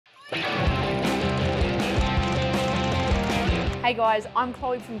Hey guys, I'm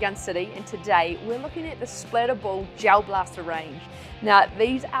Chloe from Gun City, and today we're looking at the Splat R Ball Gel Blaster range. Now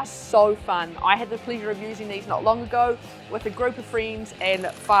these are so fun. I had the pleasure of using these not long ago with a group of friends, and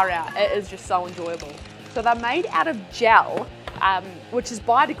far out, it is just so enjoyable. So they're made out of gel, which is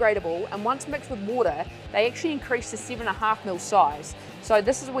biodegradable, and once mixed with water, they actually increase to 7.5mm size. So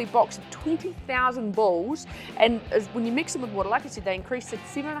this is a wee box of 20,000 balls, and when you mix them with water, like I said, they increase to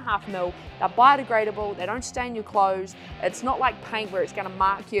 7.5mm. They're biodegradable, they don't stain your clothes, it's not like paint where it's gonna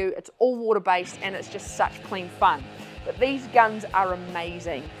mark you, it's all water-based, and it's just such clean fun. But these guns are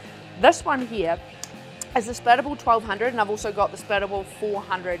amazing. This one here is the Splat R Ball 1200, and I've also got the Splat R Ball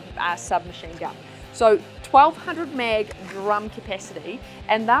 400 submachine gun. So 1200 mag drum capacity,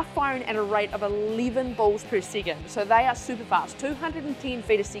 and they're firing at a rate of 11 balls per second. So they are super fast, 210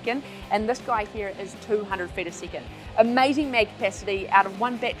 feet a second, and this guy here is 200 feet a second. Amazing mag capacity. Out of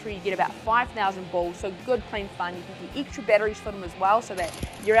one battery, you get about 5,000 balls, so good, clean fun. You can get extra batteries for them as well, so that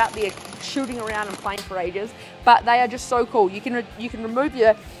you're out there shooting around and playing for ages. But they are just so cool. You can remove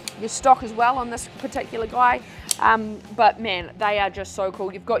your stock as well on this particular guy. But man, they are just so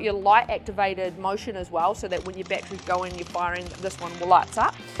cool. You've got your light activated motion as well, so that when your batteries go in, you're firing, this one will lights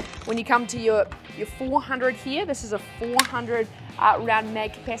up. When you come to your 400 here, this is a 400 round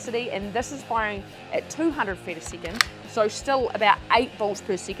mag capacity, and this is firing at 200 feet a second. So still about 8 balls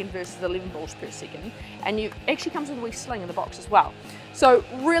per second versus 11 balls per second. And you actually comes with a wee sling in the box as well. So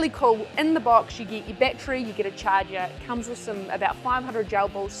really cool. In the box, you get your battery, you get a charger. It comes with about 500 gel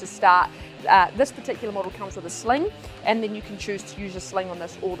balls to start. This particular model comes with a sling, and then you can choose to use a sling on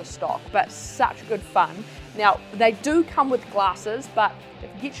this or the stock, but such good fun. Now, they do come with glasses, but if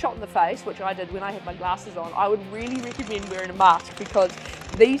you get shot in the face, which I did when I had my glasses on, I would really recommend wearing a mask, because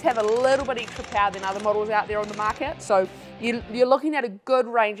these have a little bit extra power than other models out there on the market. So you're looking at a good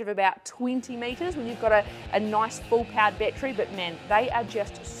range of about 20 meters when you've got a nice full powered battery, but man, they are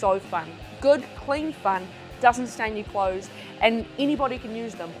just so fun. Good, clean fun, doesn't stain your clothes, and anybody can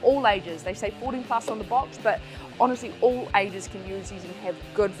use them, all ages. They say 14 plus on the box, but honestly, all ages can use these and have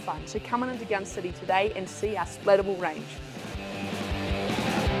good fun. So come on into Gun City today and see our Splat R Ball range.